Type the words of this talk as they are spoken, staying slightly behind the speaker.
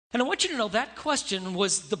want you to know that question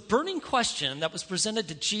was the burning question that was presented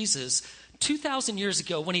to Jesus 2,000 years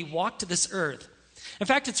ago when he walked to this earth. In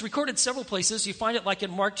fact, it's recorded several places. You find it like in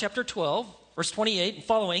Mark chapter 12, verse 28 and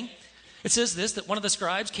following. It says this, that one of the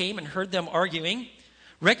scribes came and heard them arguing,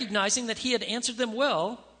 recognizing that he had answered them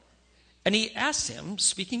well, and he asked him,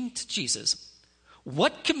 speaking to Jesus,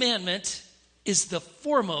 "What commandment is the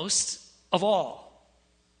foremost of all?"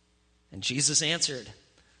 And Jesus answered,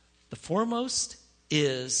 "The foremost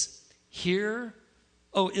is, Hear,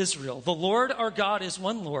 O Israel, the Lord our God is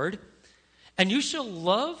one Lord, and you shall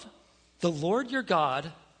love the Lord your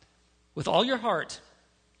God with all your heart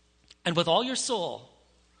and with all your soul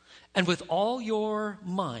and with all your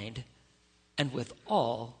mind and with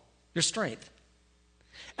all your strength.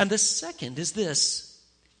 And the second is this,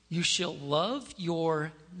 you shall love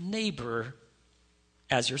your neighbor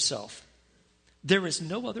as yourself. There is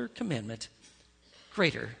no other commandment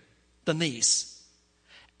greater than these."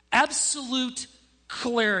 Absolute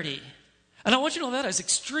clarity. And I want you to know that is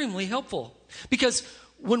extremely helpful. Because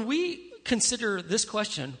when we consider this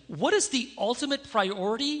question, what is the ultimate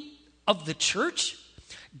priority of the church?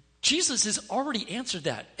 Jesus has already answered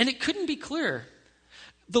that. And it couldn't be clearer.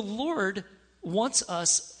 The Lord wants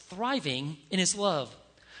us thriving in his love.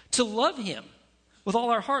 To love him with all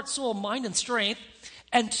our heart, soul, mind, and strength.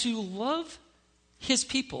 And to love his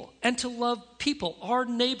people, and to love people, our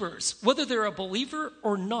neighbors, whether they're a believer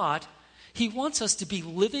or not. He wants us to be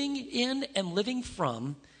living in and living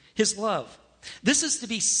from his love. This is to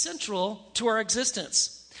be central to our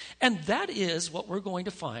existence. And that is what we're going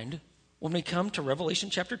to find when we come to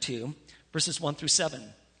Revelation chapter 2, verses 1 through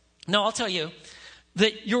 7. Now, I'll tell you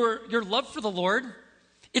that your love for the Lord,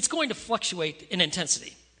 it's going to fluctuate in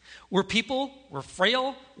intensity. We're people, we're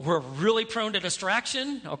frail, we're really prone to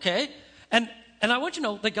distraction, okay? And I want you to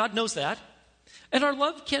know that God knows that. And our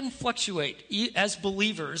love can fluctuate as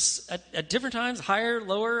believers at different times, higher,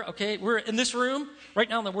 lower, okay? We're in this room right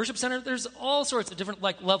now in the worship center. There's all sorts of different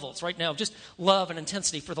levels right now, just love and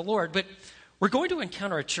intensity for the Lord. But we're going to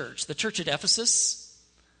encounter a church, the church at Ephesus,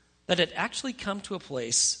 that had actually come to a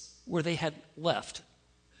place where they had left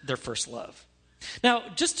their first love. Now,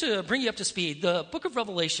 just to bring you up to speed, the book of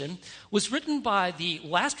Revelation was written by the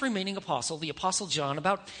last remaining apostle, the Apostle John,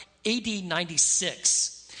 about AD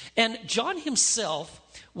 96. And John himself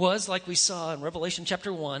was, like we saw in Revelation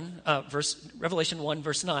chapter 1, Revelation 1,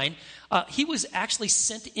 verse 9, he was actually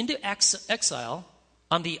sent into exile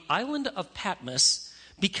on the island of Patmos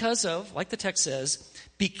because of, like the text says,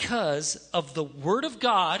 because of the word of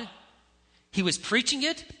God. He was preaching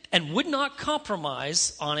it and would not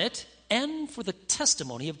compromise on it, and for the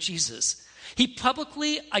testimony of Jesus. He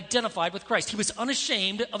publicly identified with Christ. He was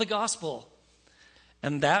unashamed of the gospel.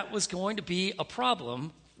 And that was going to be a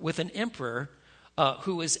problem with an emperor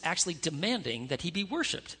who was actually demanding that he be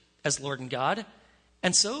worshipped as Lord and God.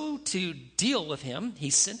 And so to deal with him, he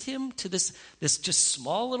sent him to this just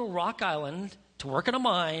small little rock island to work on a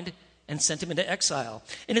mine and sent him into exile.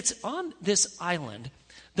 And it's on this island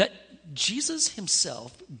that Jesus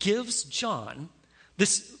himself gives John,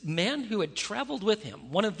 this man who had traveled with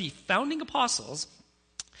him, one of the founding apostles,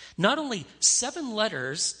 not only 7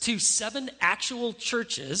 letters to 7 actual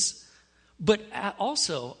churches, but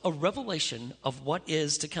also a revelation of what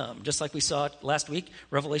is to come. Just like we saw last week,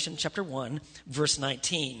 Revelation chapter 1, verse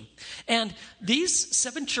 19. And these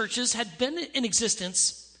 7 churches had been in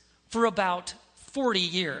existence for about 40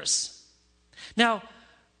 years. Now,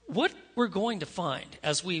 what we're going to find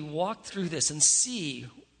as we walk through this and see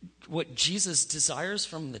what Jesus desires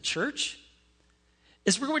from the church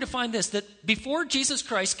is we're going to find this, that before Jesus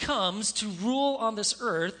Christ comes to rule on this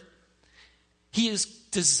earth, his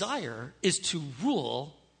desire is to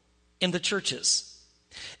rule in the churches.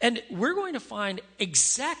 And we're going to find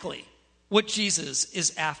exactly what Jesus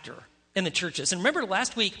is after in the churches. And remember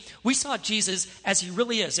last week, we saw Jesus as he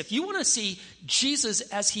really is. If you want to see Jesus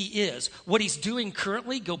as he is, what he's doing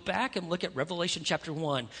currently, go back and look at Revelation chapter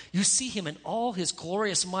 1. You see him in all his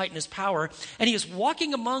glorious might and his power. And he is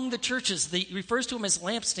walking among the churches. He refers to them as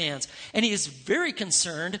lampstands. And he is very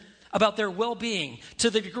concerned about their well-being to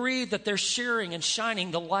the degree that they're sharing and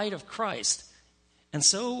shining the light of Christ. And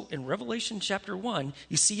so in Revelation chapter 1,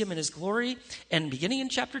 you see him in his glory. And beginning in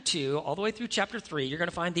chapter 2, all the way through chapter 3, you're going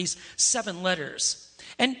to find these 7 letters.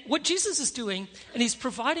 And what Jesus is doing, and he's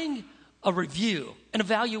providing a review, an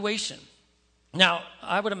evaluation. Now,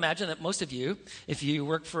 I would imagine that most of you, if you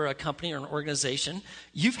work for a company or an organization,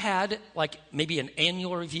 you've had like maybe an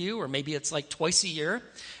annual review, or maybe it's like twice a year.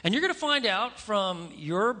 And you're going to find out from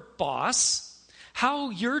your boss how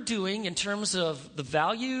you're doing in terms of the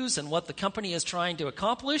values and what the company is trying to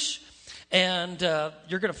accomplish. And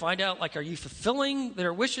you're going to find out, like, are you fulfilling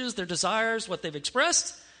their wishes, their desires, what they've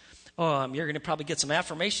expressed? You're going to probably get some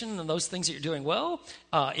affirmation on those things that you're doing well.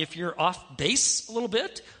 If you're off base a little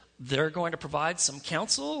bit, they're going to provide some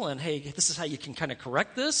counsel and, hey, this is how you can kind of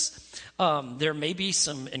correct this. There may be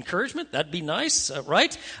some encouragement. That'd be nice,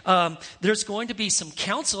 right? There's going to be some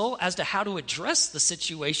counsel as to how to address the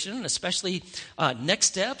situation, especially next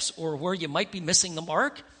steps or where you might be missing the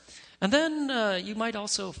mark. And then you might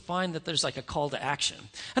also find that there's like a call to action.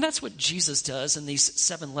 And that's what Jesus does in these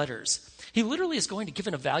 7 letters. He literally is going to give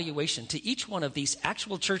an evaluation to each one of these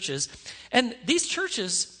actual churches. And these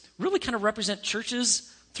churches really kind of represent churches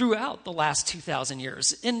throughout the last 2,000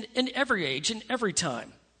 years, in every age, in every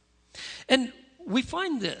time. And we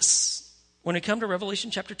find this, when we come to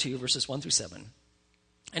Revelation chapter 2, verses 1 through 7,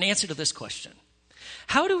 an answer to this question.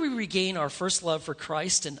 How do we regain our first love for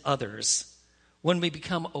Christ and others when we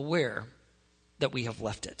become aware that we have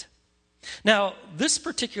left it? Now, this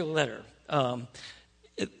particular letter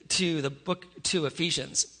to the book to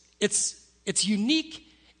Ephesians, it's unique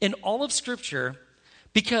in all of Scripture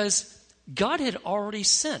because God had already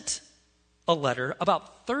sent a letter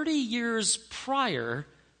about 30 years prior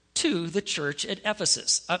to the church at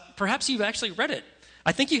Ephesus. Perhaps you've actually read it.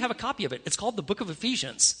 I think you have a copy of it. It's called the book of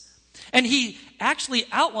Ephesians. And he actually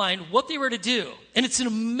outlined what they were to do. And it's an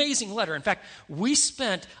amazing letter. In fact, we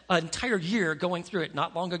spent an entire year going through it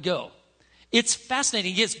not long ago. It's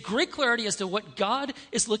fascinating. He gives great clarity as to what God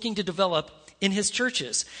is looking to develop in his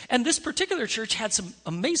churches. And this particular church had some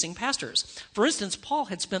amazing pastors. For instance, Paul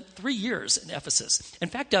had spent 3 years in Ephesus. In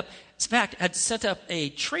fact, had set up a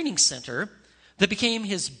training center that became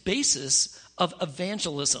his basis of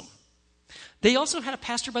evangelism. They also had a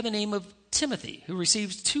pastor by the name of Timothy, who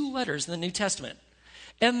receives 2 letters in the New Testament.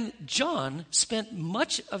 And John spent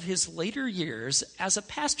much of his later years as a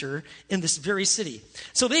pastor in this very city.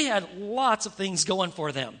 So they had lots of things going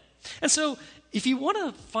for them. And so if you want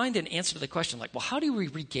to find an answer to the question, like, well, how do we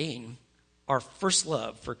regain our first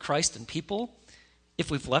love for Christ and people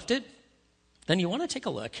if we've left it? Then you want to take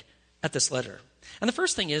a look at this letter. And the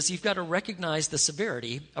first thing is you've got to recognize the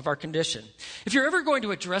severity of our condition. If you're ever going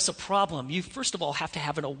to address a problem, you first of all have to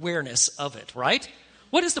have an awareness of it, right?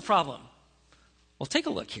 What is the problem? Well, take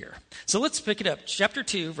a look here. So let's pick it up. Chapter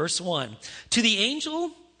 2, verse 1. To the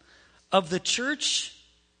angel of the church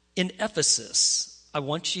in Ephesus, I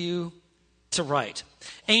want you to write.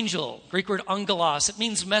 Angel, Greek word angelos, it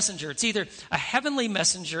means messenger. It's either a heavenly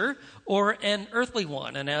messenger or an earthly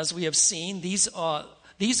one. And as we have seen, these are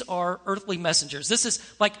earthly messengers. This is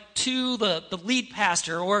like to the lead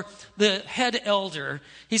pastor or the head elder.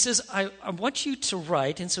 He says, I want you to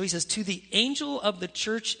write. And so he says, to the angel of the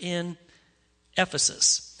church in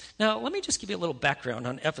Ephesus. Now, let me just give you a little background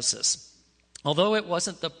on Ephesus. Although it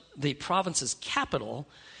wasn't the province's capital,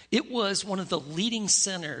 it was one of the leading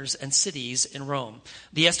centers and cities in Rome.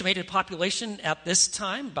 The estimated population at this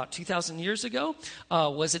time, about 2,000 years ago,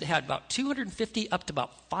 was it had about 250 up to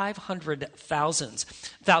about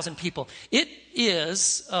 500,000 people. It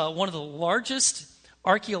is one of the largest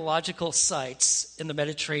archaeological sites in the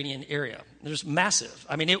Mediterranean area. There's massive.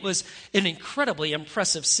 I mean, it was an incredibly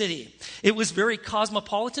impressive city. It was very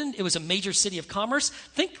cosmopolitan. It was a major city of commerce.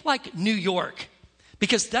 Think like New York,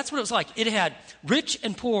 because that's what it was like. It had rich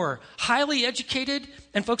and poor, highly educated,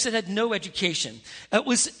 and folks that had no education.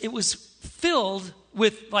 It was filled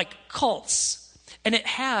with like cults, and it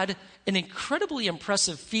had an incredibly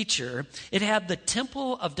impressive feature. It had the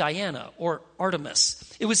Temple of Diana, or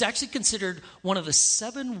Artemis. It was actually considered one of the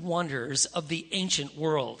 7 wonders of the ancient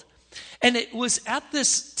world. And it was at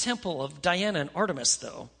this temple of Diana and Artemis,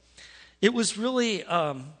 though, it was really,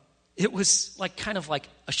 it was like kind of like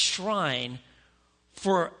a shrine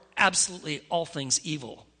for absolutely all things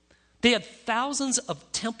evil. They had thousands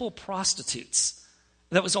of temple prostitutes.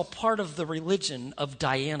 That was all part of the religion of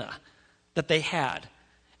Diana that they had.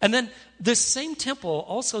 And then this same temple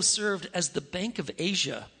also served as the Bank of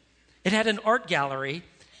Asia. It had an art gallery,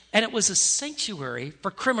 and it was a sanctuary for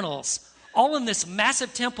criminals, all in this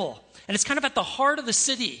massive temple. And it's kind of at the heart of the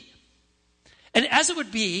city. And as it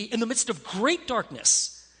would be, in the midst of great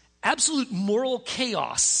darkness, absolute moral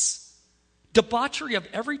chaos, debauchery of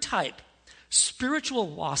every type,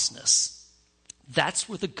 spiritual lostness, that's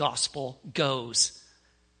where the gospel goes.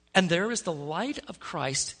 And there is the light of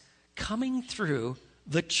Christ coming through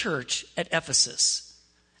the church at Ephesus.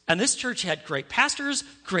 And this church had great pastors,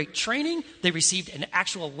 great training. They received an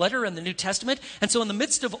actual letter in the New Testament. And so in the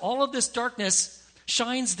midst of all of this darkness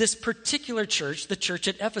shines this particular church, the church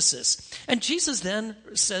at Ephesus. And Jesus then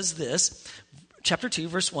says this, chapter 2,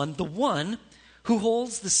 verse 1, the one who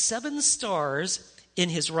holds the 7 stars in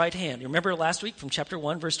his right hand. You remember last week from chapter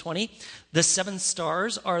 1, verse 20? The 7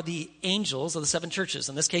 stars are the angels of the 7 churches.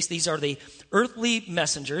 In this case, these are the earthly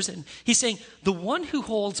messengers. And he's saying, the one who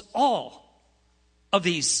holds all of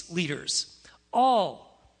these leaders, all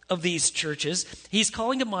of these churches, he's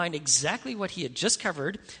calling to mind exactly what he had just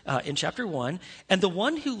covered in chapter 1. And the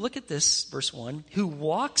one who, look at this, verse 1, who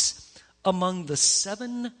walks among the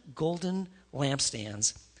 7 golden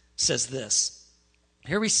lampstands says this.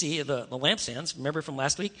 Here we see the lampstands. Remember from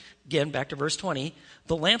last week? Again, back to verse 20.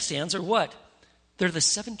 The lampstands are what? They're the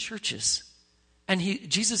 7 churches. And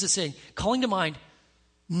Jesus is saying, calling to mind,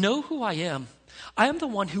 know who I am. I am the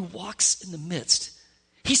one who walks in the midst.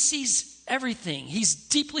 He sees everything. He's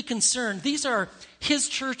deeply concerned. These are his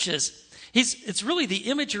churches. It's really the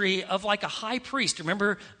imagery of like a high priest.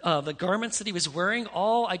 Remember the garments that he was wearing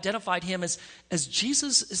all identified him as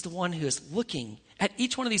Jesus is the one who is looking at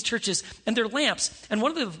each one of these churches and their lamps. And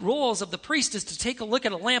one of the roles of the priest is to take a look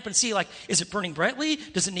at a lamp and see, like, is it burning brightly?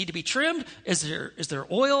 Does it need to be trimmed? Is there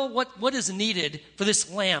oil? What is needed for this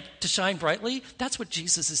lamp to shine brightly? That's what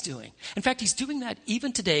Jesus is doing. In fact, he's doing that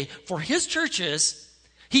even today for his churches.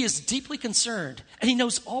 He is deeply concerned, and he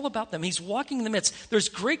knows all about them. He's walking in the midst. There's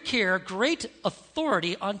great care, great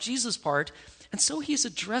authority on Jesus' part, and so he's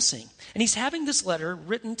addressing. And he's having this letter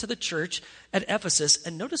written to the church at Ephesus,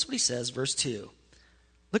 and notice what he says, verse 2.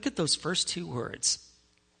 Look at those first 2 words.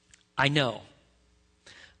 I know.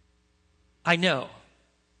 I know.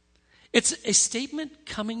 It's a statement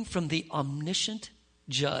coming from the omniscient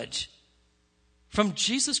judge, from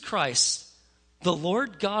Jesus Christ, the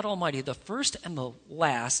Lord God Almighty, the first and the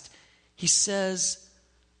last. He says,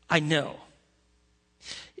 I know.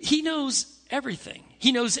 He knows everything.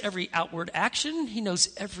 He knows every outward action. He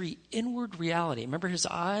knows every inward reality. Remember his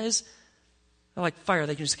eyes are like fire.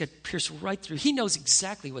 They can just get pierced right through. He knows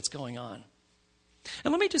exactly what's going on.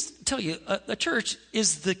 And let me just tell you, a church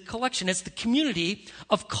is the collection. It's the community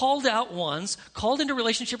of called out ones, called into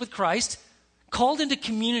relationship with Christ, called into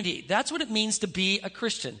community. That's what it means to be a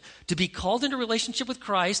Christian, to be called into relationship with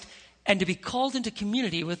Christ and to be called into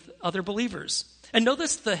community with other believers. And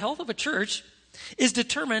notice the health of a church is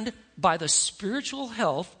determined by the spiritual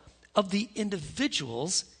health of the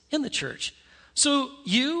individuals in the church. So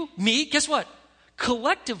you, me, guess what?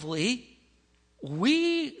 Collectively,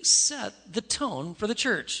 we set the tone for the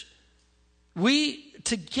church. We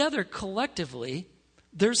together collectively,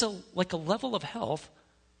 there's a level of health.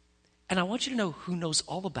 And I want you to know who knows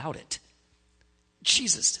all about it.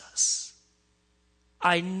 Jesus does.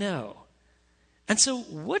 I know. And so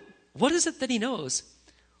what is it that he knows?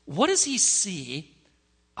 What does he see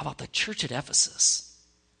about the church at Ephesus?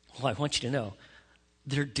 Well, I want you to know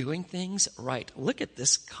they're doing things right. Look at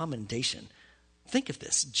this commendation. Think of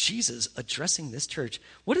this. Jesus addressing this church.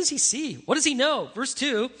 What does he see? What does he know? Verse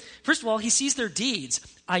 2, first of all, he sees their deeds.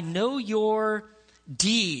 I know your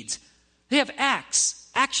deeds. They have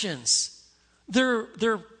actions. They're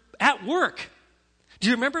at work. Do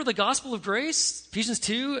you remember the gospel of grace? Ephesians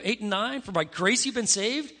 2, 8 and 9. For by grace you've been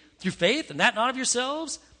saved through faith, and that not of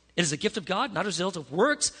yourselves. It is a gift of God, not a result of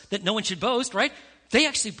works, that no one should boast, right? They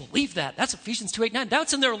actually believe that. That's Ephesians 2, 8, 9.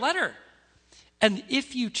 That's in their letter. And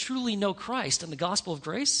if you truly know Christ and the gospel of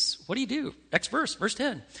grace, what do? Next verse, verse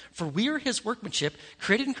 10. For we are his workmanship,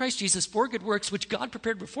 created in Christ Jesus for good works, which God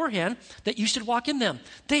prepared beforehand that you should walk in them.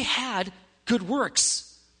 They had good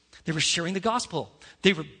works. They were sharing the gospel.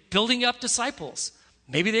 They were building up disciples.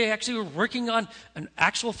 Maybe they actually were working on an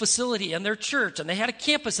actual facility in their church, and they had a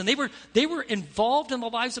campus, and they were involved in the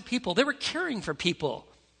lives of people. They were caring for people.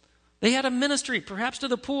 They had a ministry, perhaps to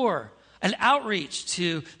the poor, an outreach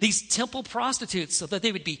to these temple prostitutes so that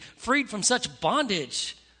they would be freed from such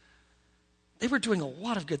bondage. They were doing a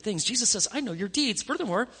lot of good things. Jesus says, I know your deeds.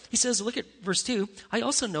 Furthermore, he says, look at verse 2, I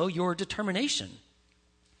also know your determination.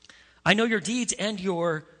 I know your deeds and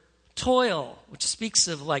your toil, which speaks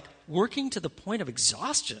of like working to the point of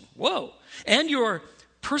exhaustion. Whoa. And your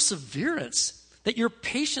perseverance, that you're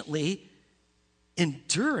patiently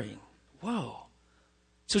enduring. Whoa.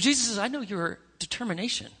 So Jesus says, I know your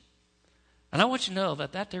determination. And I want you to know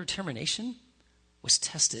that determination was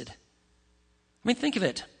tested. I mean, think of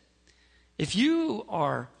it. If you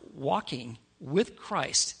are walking with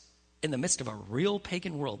Christ in the midst of a real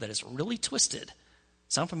pagan world that is really twisted,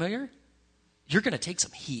 sound familiar? You're going to take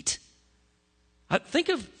some heat. Think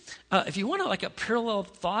of, if you want like a parallel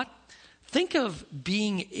thought, think of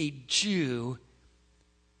being a Jew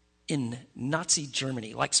in Nazi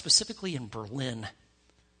Germany, like specifically in Berlin.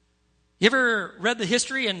 You ever read the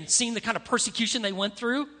history and seen the kind of persecution they went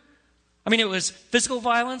through? I mean, it was physical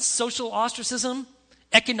violence, social ostracism,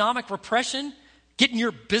 economic repression, getting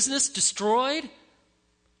your business destroyed,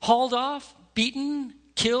 hauled off, beaten,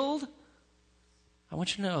 killed. I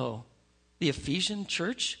want you to know the Ephesian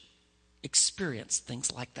church experienced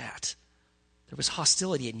things like that. There was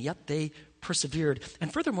hostility, and yet they persevered.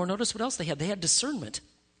 And furthermore, notice what else they had. They had discernment.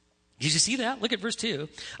 Did you see that? Look at verse 2.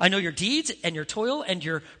 I know your deeds and your toil and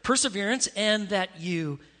your perseverance, and that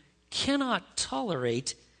you cannot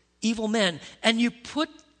tolerate evil men. And you put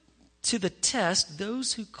to the test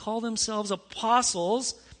those who call themselves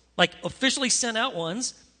apostles, like officially sent out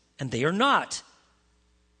ones, and they are not.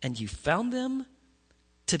 And you found them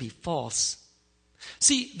to be false.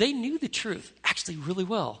 See, they knew the truth actually really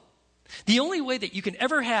well. The only way that you can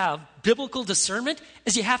ever have biblical discernment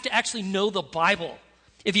is you have to actually know the Bible.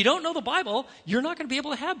 If you don't know the Bible, you're not going to be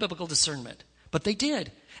able to have biblical discernment. But they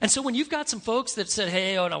did. And so when you've got some folks that said,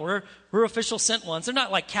 hey, oh no, we're official sent ones. They're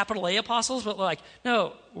not like capital A apostles, but like,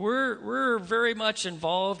 no, we're very much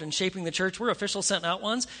involved in shaping the church. We're official sent out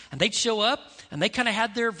ones. And they'd show up and they kind of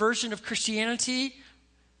had their version of Christianity.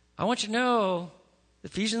 I want you to know,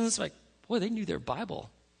 Ephesians, like, boy, they knew their Bible.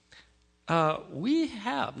 We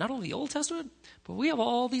have not only the Old Testament, but we have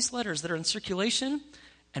all these letters that are in circulation.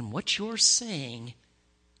 And what you're saying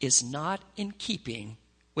is not in keeping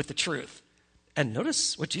with the truth. And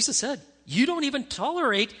notice what Jesus said. You don't even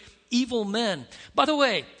tolerate evil men. By the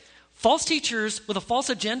way, false teachers with a false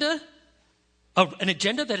agenda, an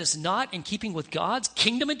agenda that is not in keeping with God's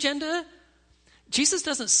kingdom agenda, Jesus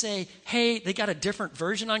doesn't say, hey, they got a different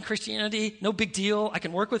version on Christianity. No big deal. I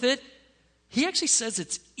can work with it. He actually says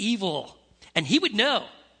it's evil. And he would know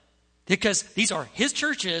because these are his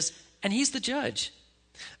churches and he's the judge.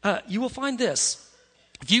 You will find this.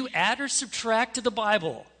 If you add or subtract to the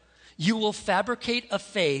Bible, you will fabricate a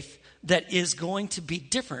faith that is going to be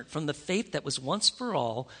different from the faith that was once for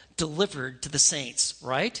all delivered to the saints,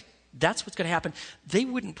 right? That's what's going to happen. They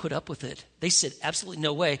wouldn't put up with it. They said, absolutely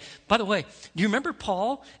no way. By the way, do you remember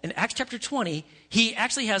Paul in Acts chapter 20? He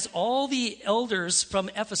actually has all the elders from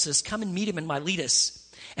Ephesus come and meet him in Miletus.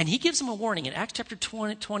 And he gives them a warning in Acts chapter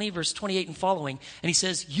 20, verse 28 and following. And he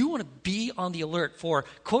says, you want to be on the alert for,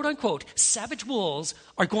 quote unquote, savage wolves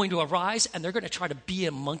are going to arise and they're going to try to be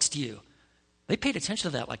amongst you. They paid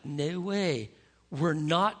attention to that, like, no way. We're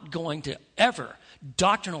not going to ever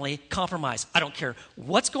doctrinally compromise. I don't care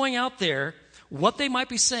what's going out there, what they might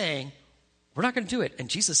be saying. We're not going to do it. And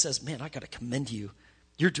Jesus says, man, I got to commend you.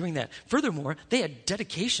 You're doing that. Furthermore, they had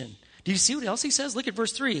dedication. Do you see what else he says? Look at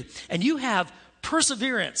verse 3. And you have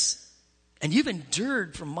perseverance, and you've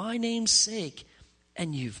endured for my name's sake,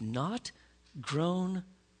 and you've not grown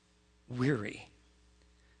weary.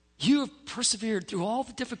 You have persevered through all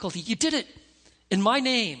the difficulty. You did it in my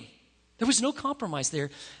name. There was no compromise there.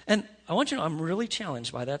 And I want you to know, I'm really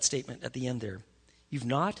challenged by that statement at the end there. You've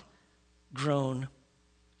not grown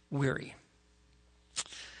weary.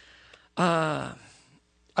 I've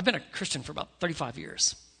been a Christian for about 35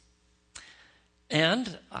 years.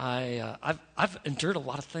 And I've endured a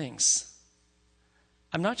lot of things.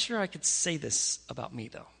 I'm not sure I could say this about me,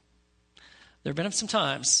 though. There have been some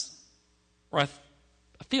times where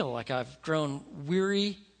I feel like I've grown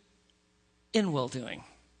weary in well-doing.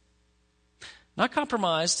 Not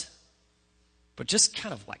compromised, but just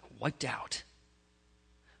kind of like wiped out.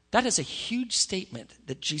 That is a huge statement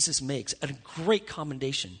that Jesus makes, and a great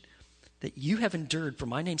commendation that you have endured for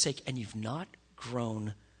my name's sake, and you've not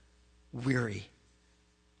grown weary.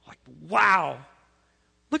 Like, wow,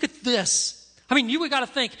 look at this. I mean, you got to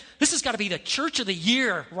think, this has got to be the church of the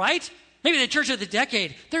year, right? Maybe the church of the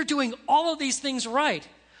decade. They're doing all of these things right.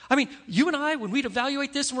 I mean, you and I, when we'd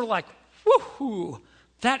evaluate this, and we're like, woohoo,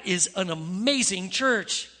 that is an amazing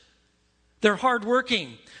church. They're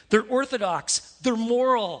hardworking. They're orthodox. They're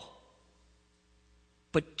moral.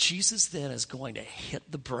 But Jesus then is going to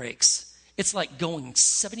hit the brakes. It's like going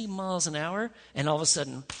 70 miles an hour, and all of a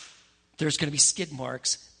sudden, there's going to be skid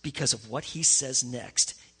marks because of what he says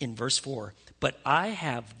next in verse 4. But I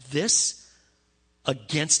have this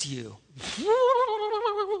against you.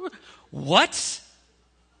 What?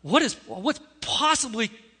 What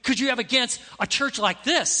possibly could you have against a church like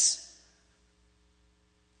this?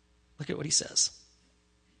 Look at what he says.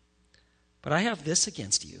 But I have this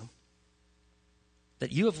against you,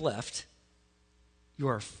 that you have left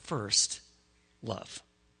your first love.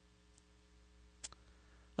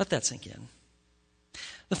 Let that sink in.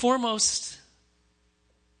 The foremost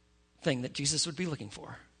thing that Jesus would be looking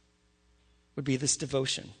for would be this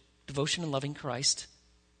devotion in loving Christ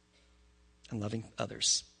and loving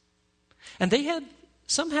others. And they had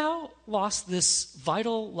somehow lost this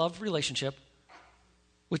vital love relationship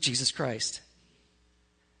with Jesus Christ.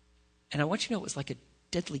 And I want you to know it was like a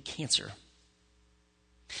deadly cancer.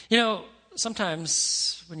 You know,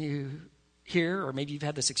 sometimes when you here, or maybe you've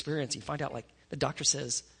had this experience, you find out like the doctor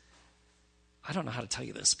says, I don't know how to tell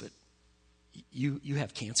you this, but you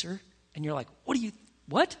have cancer. And you're like,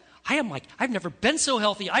 what? I've never been so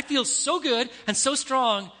healthy. I feel so good and so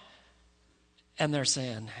strong. And they're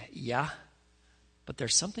saying, yeah, but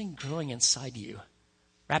there's something growing inside you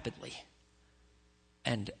rapidly.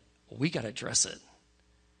 And we got to address it.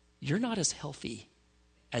 You're not as healthy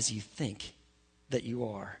as you think that you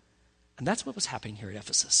are. And that's what was happening here at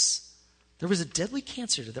Ephesus. There was a deadly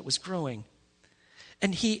cancer that was growing.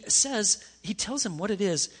 And he tells him what it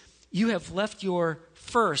is. You have left your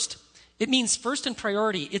first. It means first in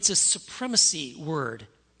priority. It's a supremacy word.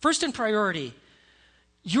 First in priority.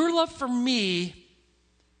 Your love for me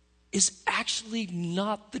is actually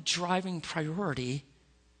not the driving priority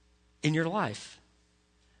in your life.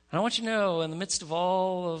 And I want you to know, in the midst of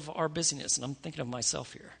all of our busyness, and I'm thinking of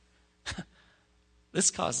myself here,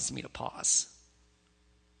 this causes me to pause.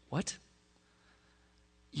 What?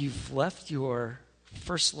 You've left your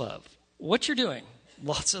first love. What you're doing,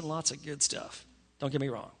 lots and lots of good stuff. Don't get me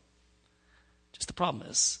wrong. Just the problem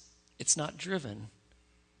is, it's not driven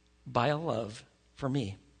by a love for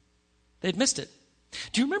me. They'd missed it.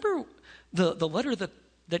 Do you remember the letter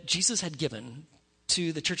that Jesus had given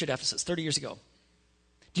to the church at Ephesus 30 years ago?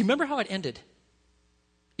 Do you remember how it ended?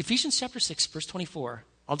 Ephesians chapter 6, verse 24.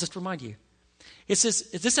 I'll just remind you. It says,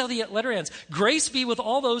 is this how the letter ends? Grace be with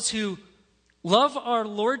all those who love our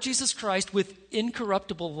Lord Jesus Christ with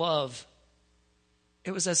incorruptible love.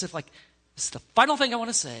 It was as if like, this is the final thing I want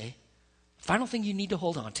to say, final thing you need to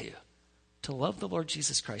hold on to love the Lord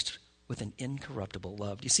Jesus Christ with an incorruptible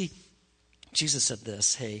love. Do you see, Jesus said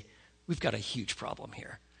this, hey, we've got a huge problem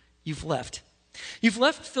here. You've left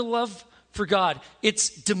the love for God. It's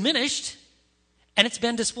diminished and it's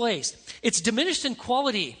been displaced. It's diminished in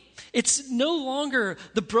quality. It's no longer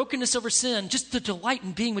the brokenness over sin, just the delight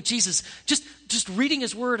in being with Jesus, just reading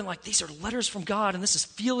his word and like, these are letters from God and this is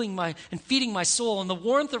feeding my soul and the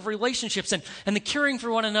warmth of relationships and the caring for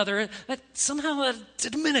one another. That somehow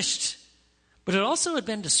diminished. But it also had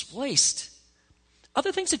been displaced.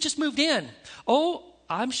 Other things had just moved in. Oh,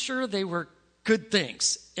 I'm sure they were good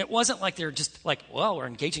things. It wasn't like they were just like, well, we're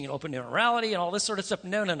engaging in open immorality and all this sort of stuff.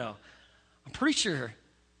 No. I'm pretty sure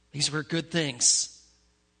these were good things.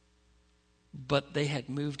 But they had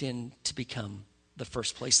moved in to become the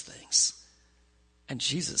first place things. And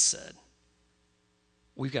Jesus said,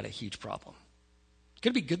 we've got a huge problem. It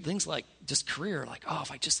could be good things like just career, like, oh,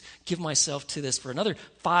 if I just give myself to this for another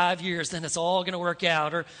 5 years, then it's all going to work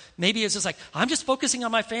out. Or maybe it's just like, I'm just focusing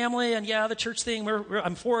on my family and yeah, the church thing,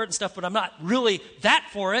 I'm for it and stuff, but I'm not really that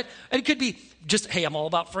for it. And it could be just, hey, I'm all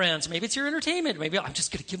about friends. Maybe it's your entertainment. Maybe I'm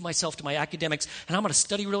just going to give myself to my academics and I'm going to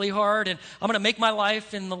study really hard and I'm going to make my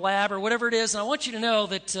life in the lab or whatever it is. And I want you to know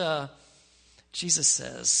that Jesus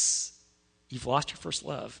says, you've lost your first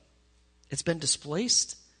love. It's been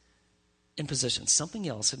displaced in position. Something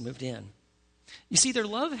else had moved in. You see, their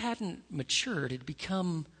love hadn't matured. It had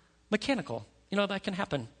become mechanical. You know, that can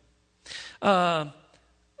happen.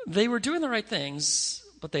 They were doing the right things,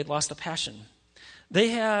 but they'd lost the passion. They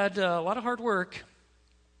had a lot of hard work,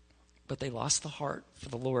 but they lost the heart for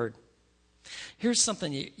the Lord. Here's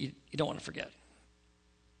something you don't want to forget.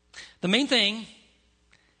 The main thing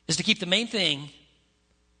is to keep the main thing,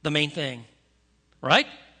 right?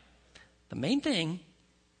 The main thing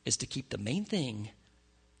is to keep the main thing.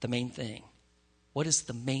 What is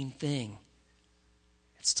the main thing?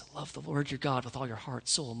 It's to love the Lord your God with all your heart,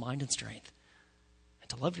 soul, mind, and strength. And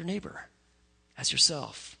to love your neighbor as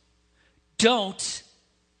yourself. Don't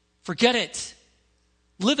forget it.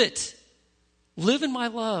 Live it. Live in my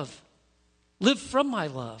love. Live from my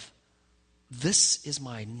love. This is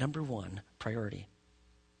my number one priority.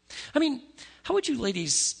 I mean, how would you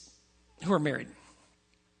ladies who are married,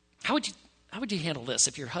 how would you handle this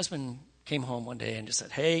if your husband came home one day and just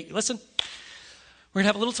said, hey, listen, we're going to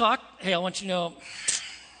have a little talk. Hey, I want you to know,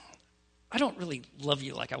 I don't really love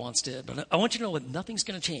you like I once did, but I want you to know that nothing's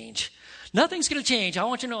going to change. Nothing's going to change. I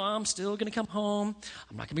want you to know I'm still going to come home.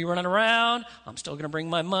 I'm not going to be running around. I'm still going to bring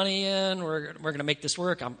my money in. We're going to make this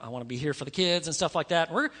work. I want to be here for the kids and stuff like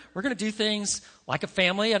that. We're going to do things like a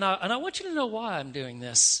family, and I want you to know why I'm doing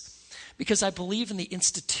this. Because I believe in the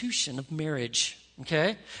institution of marriage.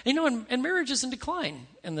 Okay? And, and marriage is in decline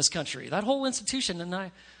in this country. That whole institution, and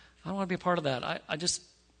I don't want to be a part of that. I just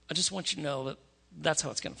want you to know that that's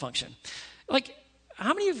how it's going to function. Like,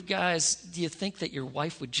 how many of you guys do you think that your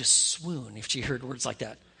wife would just swoon if she heard words like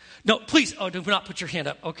that? No, please. Oh, do not put your hand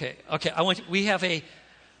up. Okay. We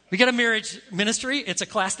got a marriage ministry. It's a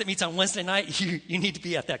class that meets on Wednesday night. You need to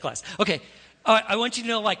be at that class. Okay. I want you to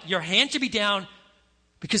know, like, your hand should be down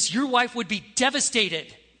because your wife would be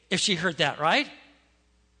devastated if she heard that, right?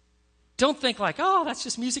 Don't think like, oh, that's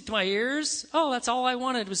just music to my ears. Oh, that's all I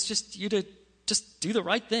wanted was just you to just do the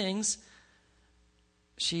right things.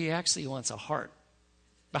 She actually wants a heart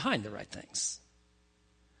behind the right things.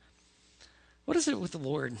 What is it with the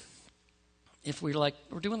Lord if we're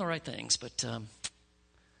doing the right things, but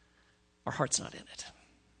our heart's not in it?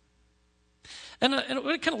 And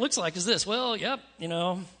what it kind of looks like is this. Well,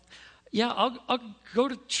 I'll go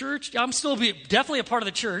to church. I'm still definitely a part of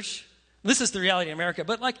the church. This is the reality in America.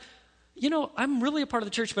 But I'm really a part of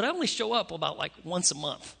the church, but I only show up about once a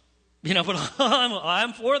month. But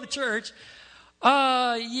I'm for the church.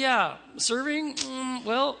 Serving,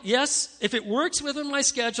 well, yes, if it works within my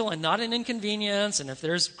schedule and not an inconvenience, and if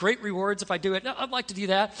there's great rewards if I do it, I'd like to do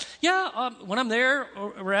that. When I'm there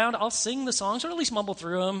or around, I'll sing the songs, or at least mumble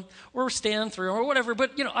through them, or stand through them, or whatever.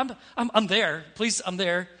 But I'm there. Please, I'm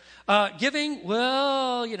there. Giving,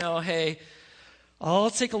 well, hey, I'll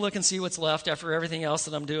take a look and see what's left after everything else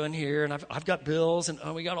that I'm doing here, and I've got bills,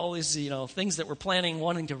 and we got all these things that we're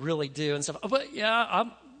wanting to really do and stuff. But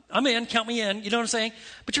I'm in, count me in, you know what I'm saying?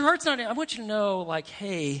 But your heart's not in. I want you to know,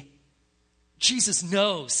 hey, Jesus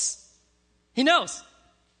knows. He knows.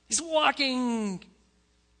 He's walking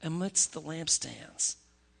amidst the lampstands.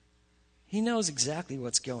 He knows exactly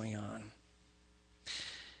what's going on.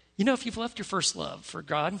 If you've left your first love for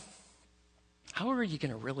God, how are you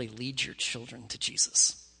going to really lead your children to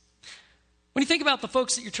Jesus? When you think about the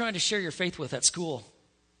folks that you're trying to share your faith with at school,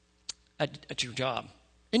 at your job,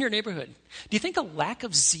 in your neighborhood, do you think a lack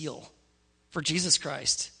of zeal for Jesus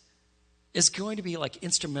Christ is going to be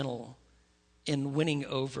instrumental in winning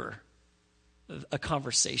over a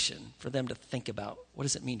conversation for them to think about what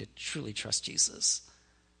does it mean to truly trust Jesus?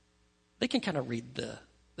 They can kind of read the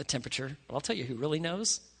temperature, but I'll tell you who really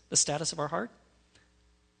knows the status of our heart.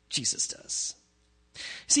 Jesus does.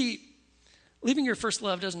 See, leaving your first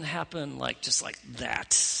love doesn't happen just like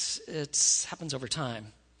that. It happens over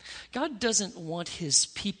time. God doesn't want his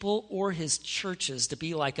people or his churches to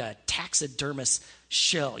be like a taxidermist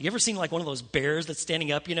shell. You ever seen one of those bears that's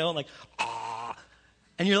standing up, and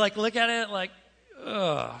and you're look at it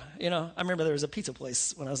ugh. I remember there was a pizza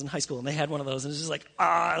place when I was in high school, and they had one of those, and it's just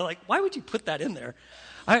why would you put that in there?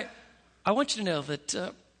 I want you to know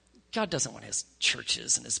that God doesn't want his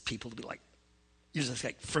churches and his people to be you're just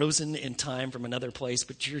frozen in time from another place,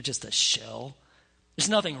 but you're just a shell. There's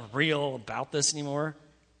nothing real about this anymore.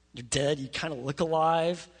 You're dead. You kind of look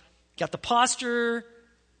alive. Got the posture,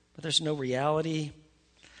 but there's no reality.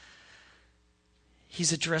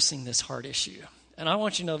 He's addressing this heart issue. And I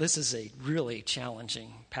want you to know this is a really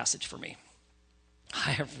challenging passage for me.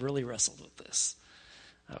 I have really wrestled with this.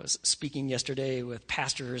 I was speaking yesterday with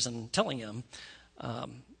pastors and telling them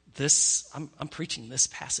I'm preaching this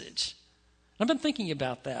passage. I've been thinking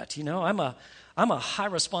about that. I'm a high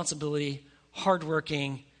responsibility,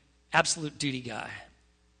 hardworking, absolute duty guy.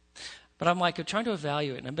 But I'm trying to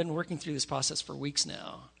evaluate, and I've been working through this process for weeks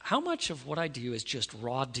now. How much of what I do is just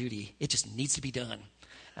raw duty? It just needs to be done.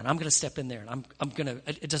 And I'm going to step in there, and I'm going to,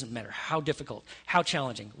 it doesn't matter how difficult, how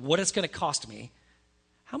challenging, what it's going to cost me.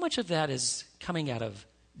 How much of that is coming out of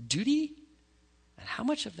duty? And how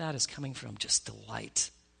much of that is coming from just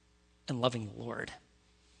delight and loving the Lord?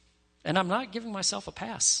 And I'm not giving myself a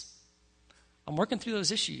pass. I'm working through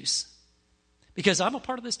those issues because I'm a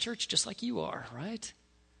part of this church just like you are, right?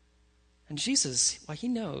 And Jesus, he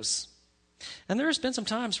knows. And there's been some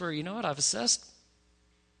times where, I've assessed,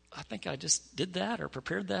 I think I just did that or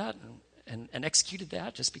prepared that and executed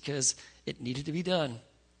that just because it needed to be done.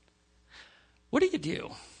 What do you do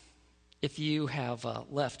if you have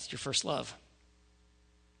left your first love?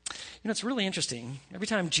 It's really interesting. Every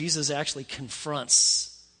time Jesus actually confronts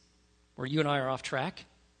where you and I are off track,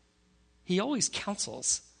 he always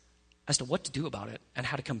counsels as to what to do about it and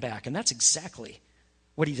how to come back. And that's exactly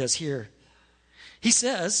what he does here. He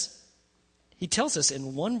tells us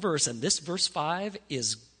in one verse, and this verse 5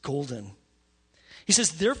 is golden. He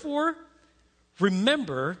says, therefore,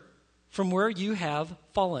 remember from where you have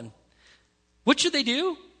fallen. What should they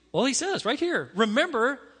do? Well, he says right here,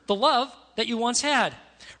 remember the love that you once had.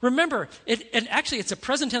 Remember, and actually it's a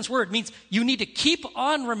present tense word. It means you need to keep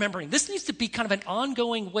on remembering. This needs to be kind of an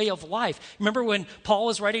ongoing way of life. Remember when Paul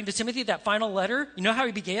was writing to Timothy that final letter? You know how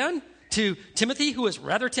he began? To Timothy, who was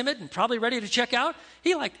rather timid and probably ready to check out.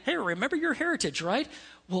 He hey, remember your heritage, right?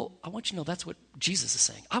 Well, I want you to know that's what Jesus is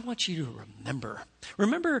saying. I want you to remember.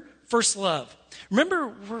 Remember first love.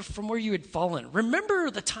 Remember from where you had fallen.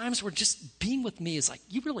 Remember the times where just being with me is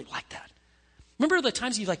you really like that. Remember the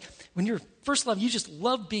times you when you're first love, you just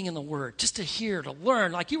loved being in the Word, just to hear, to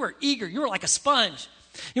learn, you were eager, you were like a sponge.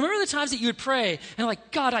 You remember the times that you would pray and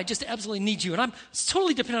like, God, I just absolutely need you. And I'm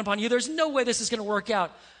totally dependent upon you. There's no way this is going to work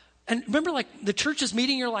out. And remember like the church's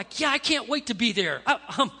meeting, you're like, yeah, I can't wait to be there.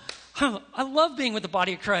 I love being with the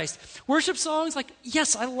body of Christ. Worship songs, like,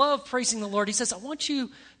 yes, I love praising the Lord. He says, I want you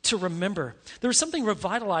to remember. There's something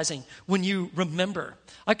revitalizing when you remember.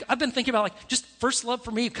 Like, I've been thinking about like just first love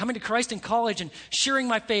for me, coming to Christ in college and sharing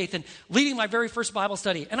my faith and leading my very first Bible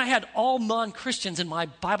study. And I had all non-Christians in my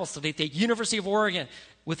Bible study at the University of Oregon,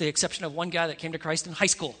 with the exception of one guy that came to Christ in high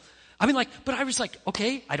school. I mean, like, but I was like,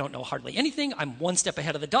 okay, I don't know hardly anything. I'm one step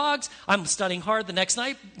ahead of the dogs. I'm studying hard the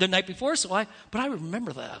night before. But I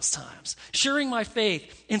remember those times, sharing my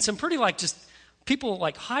faith in some pretty like just people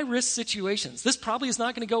like high risk situations. This probably is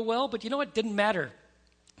not going to go well, but you know what? It didn't matter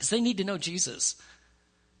because they need to know Jesus.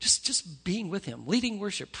 Just being with him, leading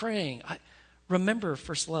worship, praying. Remember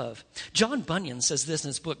first love. John Bunyan says this in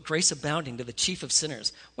his book, Grace Abounding to the Chief of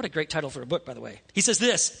Sinners. What a great title for a book, by the way. He says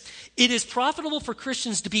this, it is profitable for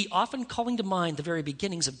Christians to be often calling to mind the very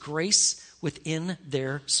beginnings of grace within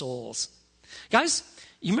their souls. Guys,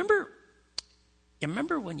 you remember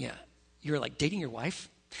when you were like dating your wife?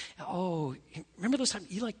 Oh, remember those times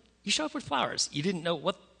you showed up with flowers. You didn't know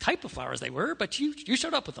what type of flowers they were, but you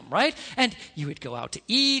showed up with them, right? And you would go out to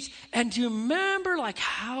eat. And do you remember like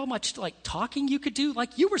how much like talking you could do?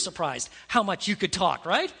 Like you were surprised how much you could talk,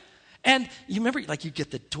 right? And you remember like you get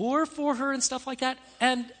the door for her and stuff like that.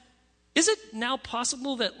 And is it now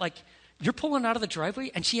possible that like you're pulling out of the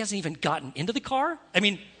driveway and she hasn't even gotten into the car? I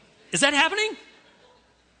mean, is that happening?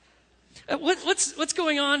 What's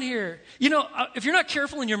going on here? You know, if you're not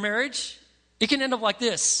careful in your marriage, it can end up like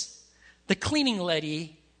this. The cleaning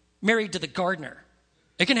lady married to the gardener.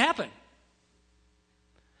 It can happen.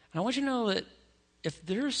 And I want you to know that if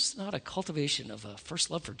there's not a cultivation of a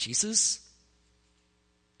first love for Jesus,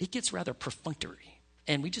 it gets rather perfunctory.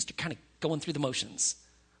 And we just are kind of going through the motions.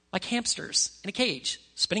 Like hamsters in a cage,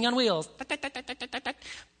 spinning on wheels. But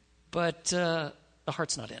the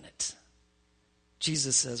heart's not in it.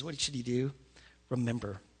 Jesus says, what should he do?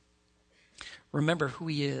 Remember. Remember who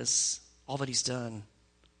he is, all that he's done.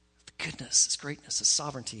 Goodness, his greatness, his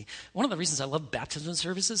sovereignty. One of the reasons I love baptism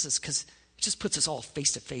services is because it just puts us all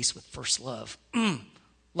face to face with first love.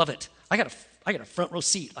 Love it. I got a front row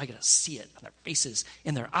seat. I got to see it on their faces,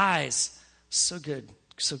 in their eyes. So good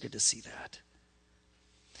to see that.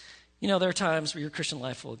 You know, there are times where your Christian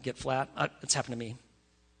life will get flat. It's happened to me.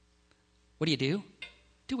 What do?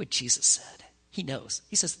 Do what Jesus said. He knows.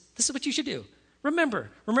 He says, this is what you should do. Remember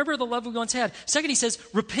the love we once had. Second, he says,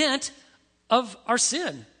 repent of our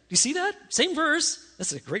sin. Do you see that? Same verse.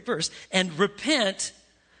 That's a great verse. And repent.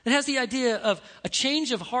 It has the idea of a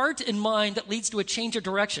change of heart and mind that leads to a change of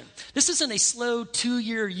direction. This isn't a slow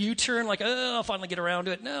 2-year U-turn like, oh, I'll finally get around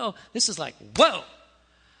to it. No, this is like, whoa,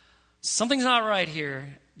 something's not right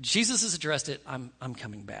here. Jesus has addressed it. I'm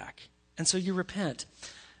coming back. And so you repent.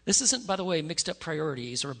 This isn't, by the way, mixed up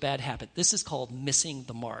priorities or a bad habit. This is called missing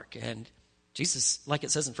the mark. And Jesus, like it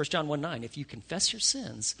says in 1 John 1:9, if you confess your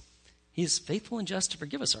sins, he is faithful and just to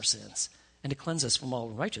forgive us our sins and to cleanse us from all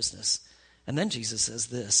unrighteousness. And then Jesus says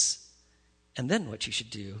this, and then what you should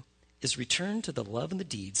do is return to the love and the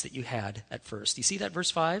deeds that you had at first. You see that verse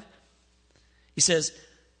 5? He says,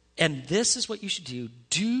 and this is what you should do.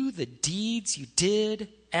 Do the deeds you did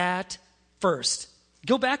at first.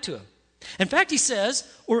 Go back to him. In fact, he says,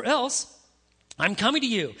 or else I'm coming to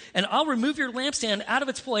you and I'll remove your lampstand out of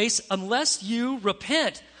its place unless you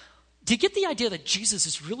repent. Do you get the idea that Jesus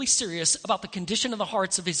is really serious about the condition of the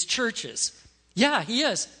hearts of his churches? Yeah, he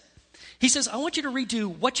is. He says, I want you to redo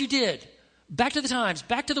what you did. Back to the times,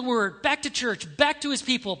 back to the word, back to church, back to his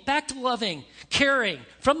people, back to loving, caring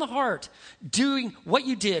from the heart, doing what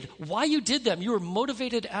you did, why you did them. You were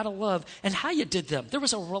motivated out of love, and how you did them. There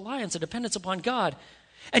was a reliance, a dependence upon God.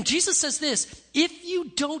 And Jesus says this, if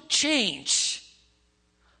you don't change,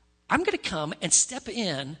 I'm going to come and step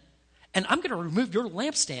in, and I'm going to remove your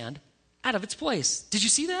lampstand out of its place. Did you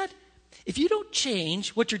see that? If you don't change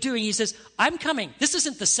what you're doing, he says, I'm coming. This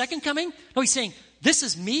isn't the second coming. No, he's saying, this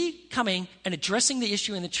is me coming and addressing the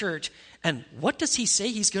issue in the church. And what does he say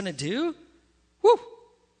he's going to do? Woo!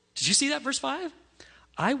 Did you see that, verse 5?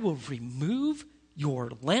 I will remove your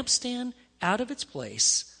lampstand out of its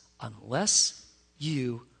place unless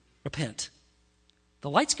you repent.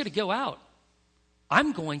 The light's going to go out.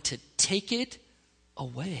 I'm going to take it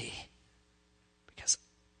away because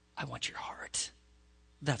I want your heart.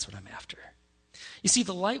 That's what I'm after. You see,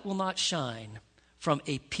 the light will not shine from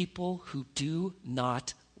a people who do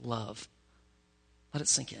not love. Let it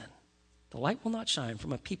sink in. The light will not shine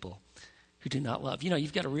from a people who do not love. You know,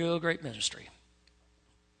 you've got a real great ministry.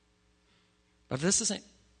 But if this isn't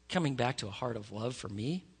coming back to a heart of love for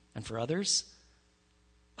me and for others,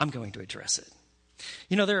 I'm going to address it.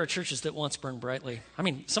 You know, there are churches that once burned brightly. I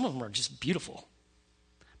mean, some of them are just beautiful.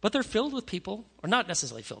 But they're filled with people, or not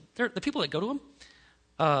necessarily filled. They're the people that go to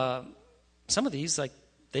them. Some of these, like,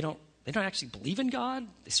 they don't actually believe in God.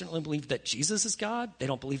 They certainly believe that Jesus is God. They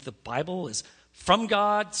don't believe the Bible is from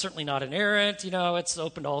God, certainly not inerrant. You know, it's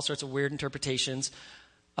open to all sorts of weird interpretations.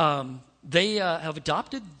 They have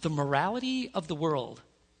adopted the morality of the world.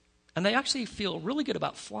 And they actually feel really good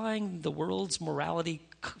about flying the world's morality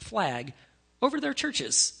flag over their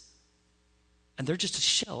churches. And they're just a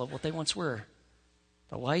shell of what they once were.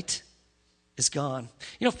 The light is gone.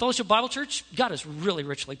 You know, Fellowship Bible Church, God has really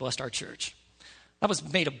richly blessed our church. That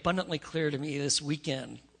was made abundantly clear to me this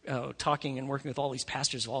weekend, talking and working with all these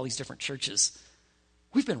pastors of all these different churches.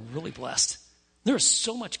 We've been really blessed. There is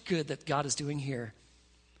so much good that God is doing here.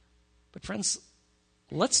 But friends,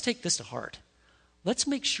 let's take this to heart. Let's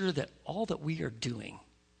make sure that all that we are doing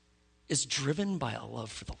is driven by a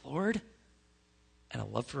love for the Lord and a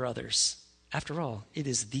love for others. After all, it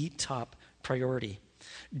is the top priority.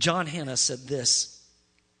 John Hannah said this.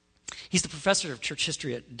 He's the professor of church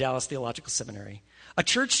history at Dallas Theological Seminary. A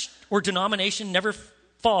church or denomination never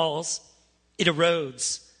falls, it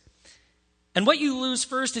erodes. And what you lose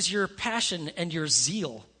first is your passion and your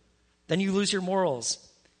zeal. Then you lose your morals,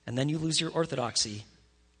 and then you lose your orthodoxy.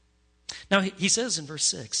 Now, he says in verse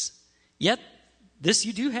 6, yet this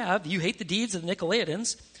you do have, you hate the deeds of the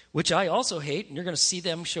Nicolaitans, which I also hate, and you're going to see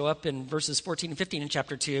them show up in verses 14 and 15 in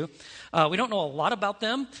chapter 2. We don't know a lot about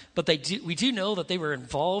them, but we do know that they were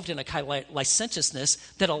involved in a kind of licentiousness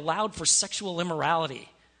that allowed for sexual immorality.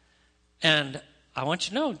 And I want you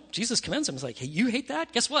to know, Jesus commends them. He's like, hey, you hate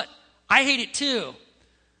that? Guess what? I hate it too.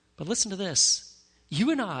 But listen to this.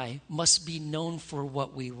 You and I must be known for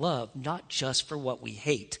what we love, not just for what we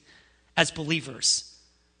hate as believers.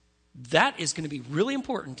 That is going to be really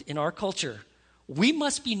important in our culture. We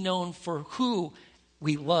must be known for who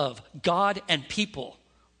we love, God and people,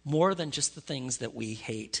 more than just the things that we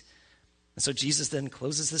hate. And so Jesus then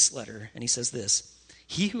closes this letter, and he says this,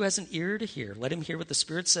 he who has an ear to hear, let him hear what the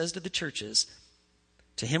Spirit says to the churches.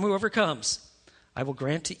 To him who overcomes, I will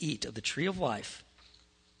grant to eat of the tree of life,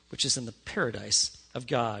 which is in the paradise of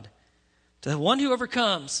God. To the one who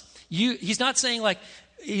overcomes, he's not saying like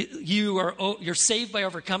you're saved by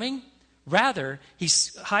overcoming. Rather,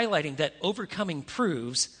 he's highlighting that overcoming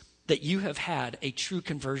proves that you have had a true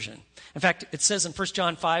conversion. In fact, it says in 1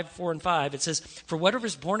 John 5, 4 and 5, it says, for whatever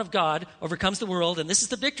is born of God overcomes the world, and this is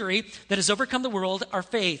the victory that has overcome the world, our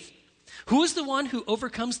faith. Who is the one who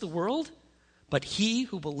overcomes the world? But he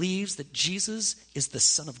who believes that Jesus is the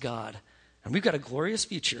Son of God. And we've got a glorious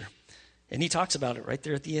future. And he talks about it right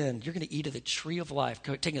there at the end. You're going to eat of the tree of life,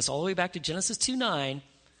 taking us all the way back to Genesis 2:9.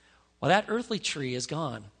 Well, that earthly tree is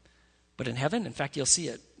gone. But in heaven, in fact, you'll see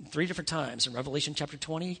it 3 different times. In Revelation chapter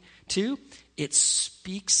 22, it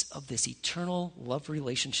speaks of this eternal love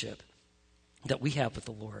relationship that we have with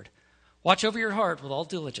the Lord. Watch over your heart with all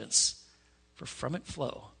diligence, for from it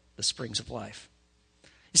flow the springs of life.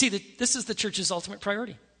 You see, this is the church's ultimate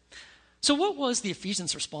priority. So what was the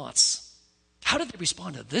Ephesians' response? How did they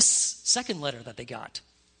respond to this second letter that they got?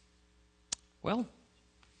 Well,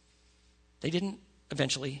 they didn't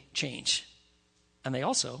eventually change. And they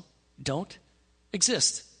also don't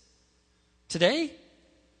exist. Today,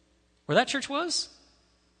 where that church was,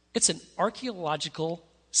 it's an archaeological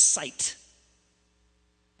site.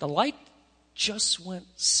 The light just went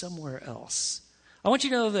somewhere else. I want you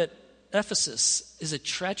to know that Ephesus is a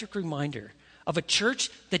tragic reminder of a church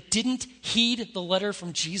that didn't heed the letter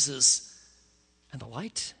from Jesus, and the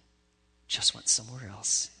light just went somewhere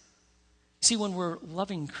else. See, when we're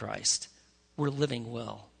loving Christ, we're living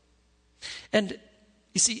well. And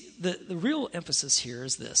you see, the real emphasis here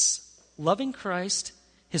is this. Loving Christ,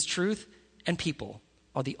 his truth, and people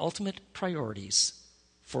are the ultimate priorities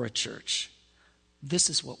for a church. This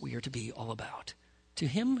is what we are to be all about. To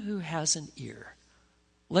him who has an ear,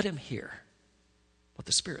 let him hear what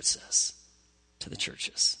the Spirit says to the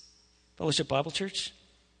churches. Fellowship Bible Church,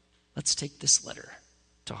 let's take this letter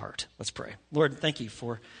to heart. Let's pray. Lord, thank you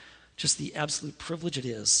for just the absolute privilege it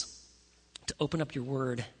is to open up your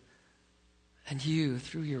word. And you,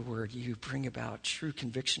 through your word, you bring about true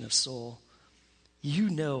conviction of soul. You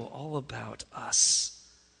know all about us.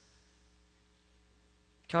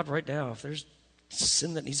 God, right now, if there's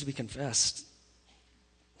sin that needs to be confessed,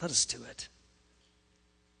 let us do it.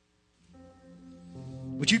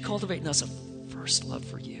 Would you cultivate in us a first love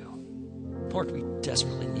for you? Lord, we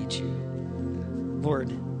desperately need you.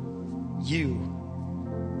 Lord, you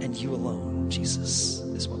and you alone, Jesus,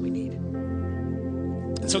 is what we need.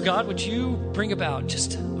 And so, God, would you bring about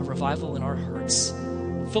just a revival in our hearts?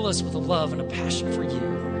 Fill us with a love and a passion for you.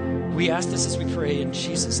 We ask this as we pray in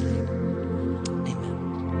Jesus' name. Amen.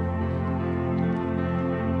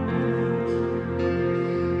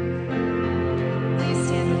 Please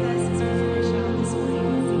stand with us as we finish out this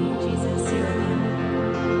morning singing Jesus, You Alone.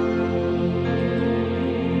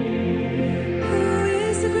 Who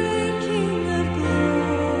is the great King of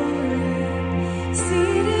glory,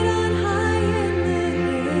 seated on high in the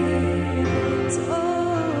heavens?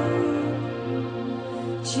 Oh,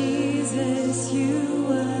 Jesus, You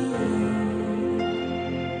alone.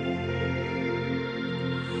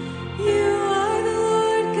 You are the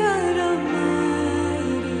Lord God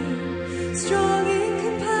Almighty, strong in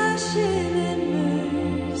compassion and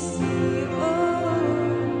mercy. Oh,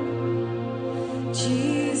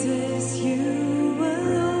 Jesus, You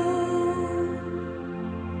alone.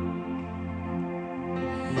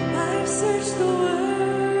 I've searched the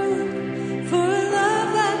world for a love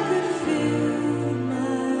that could fill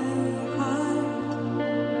my heart.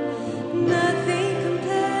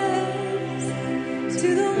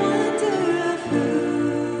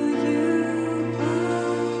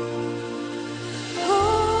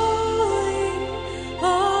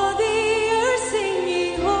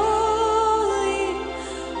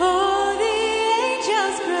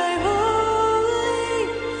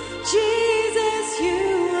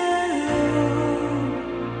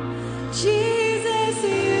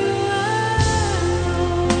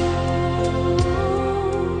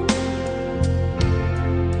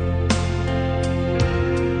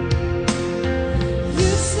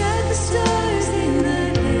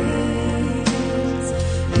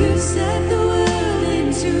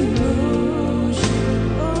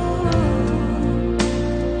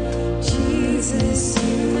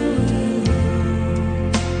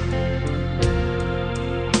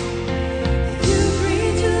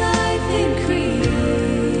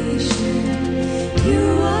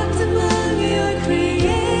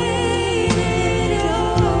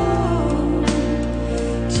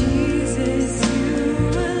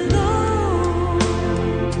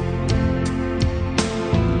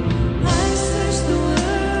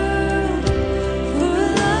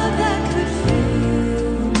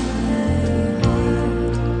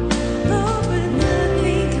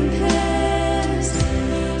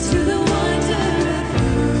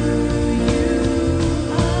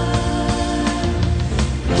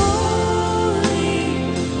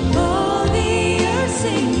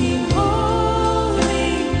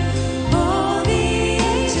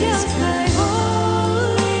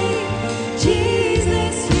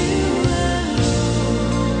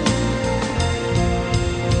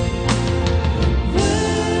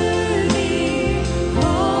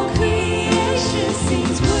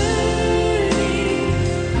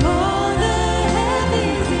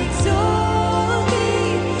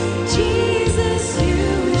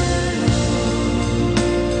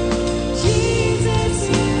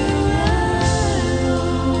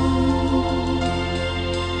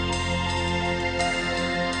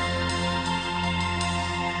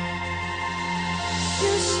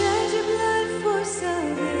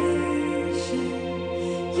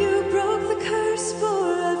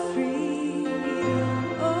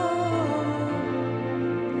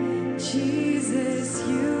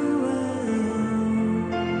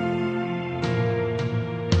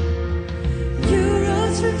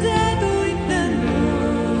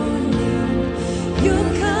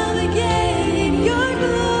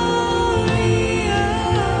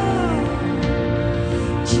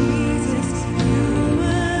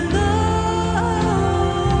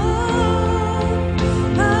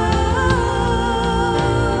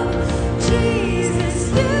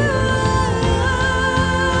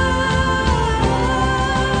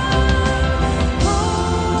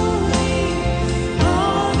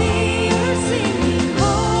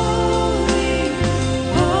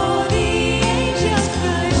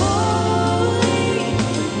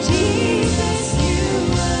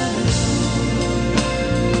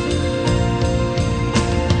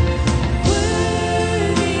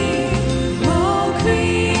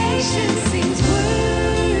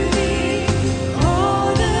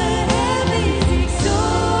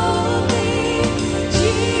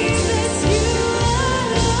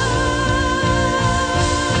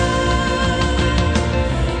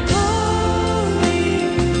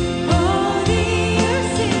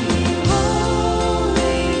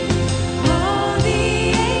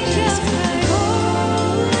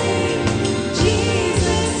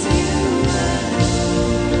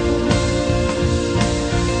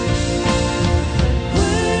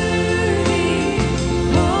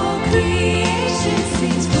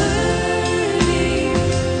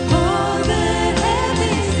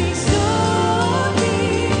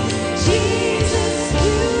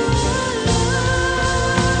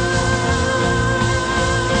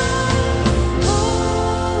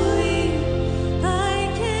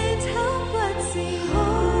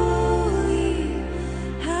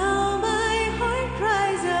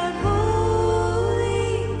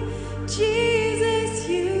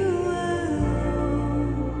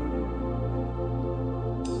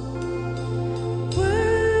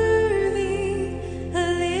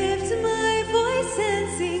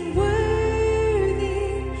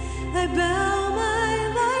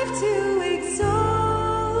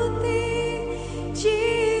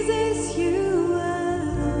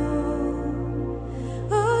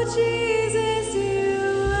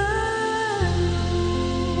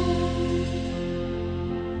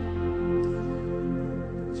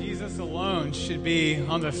 should be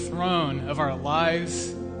on the throne of our lives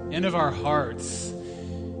and of our hearts.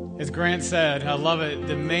 As Grant said, I love it,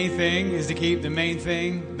 the main thing is to keep the main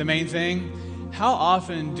thing the main thing. How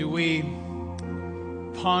often do we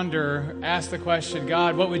ponder, ask the question,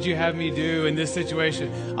 God, what would you have me do in this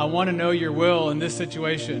situation? I want to know your will in this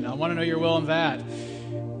situation. I want to know your will in that.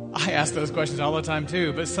 I ask those questions all the time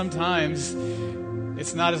too, but sometimes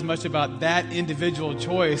it's not as much about that individual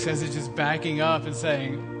choice as it's just backing up and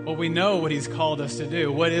saying, well, we know what he's called us to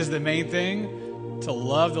do. What is the main thing? To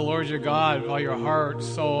love the Lord your God with all your heart,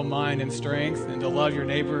 soul, mind, and strength, and to love your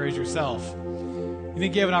neighbor as yourself. You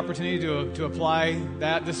think you have an opportunity to apply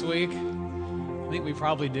that this week? I think we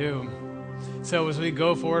probably do. So as we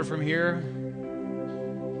go forward from here,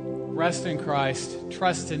 rest in Christ,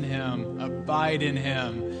 trust in him, abide in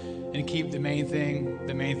him, and keep the main thing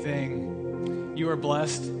the main thing. You are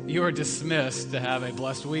blessed. You are dismissed to have a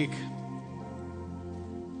blessed week.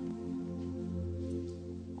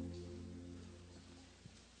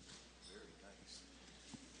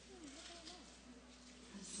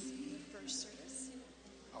 First service.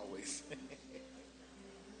 Always.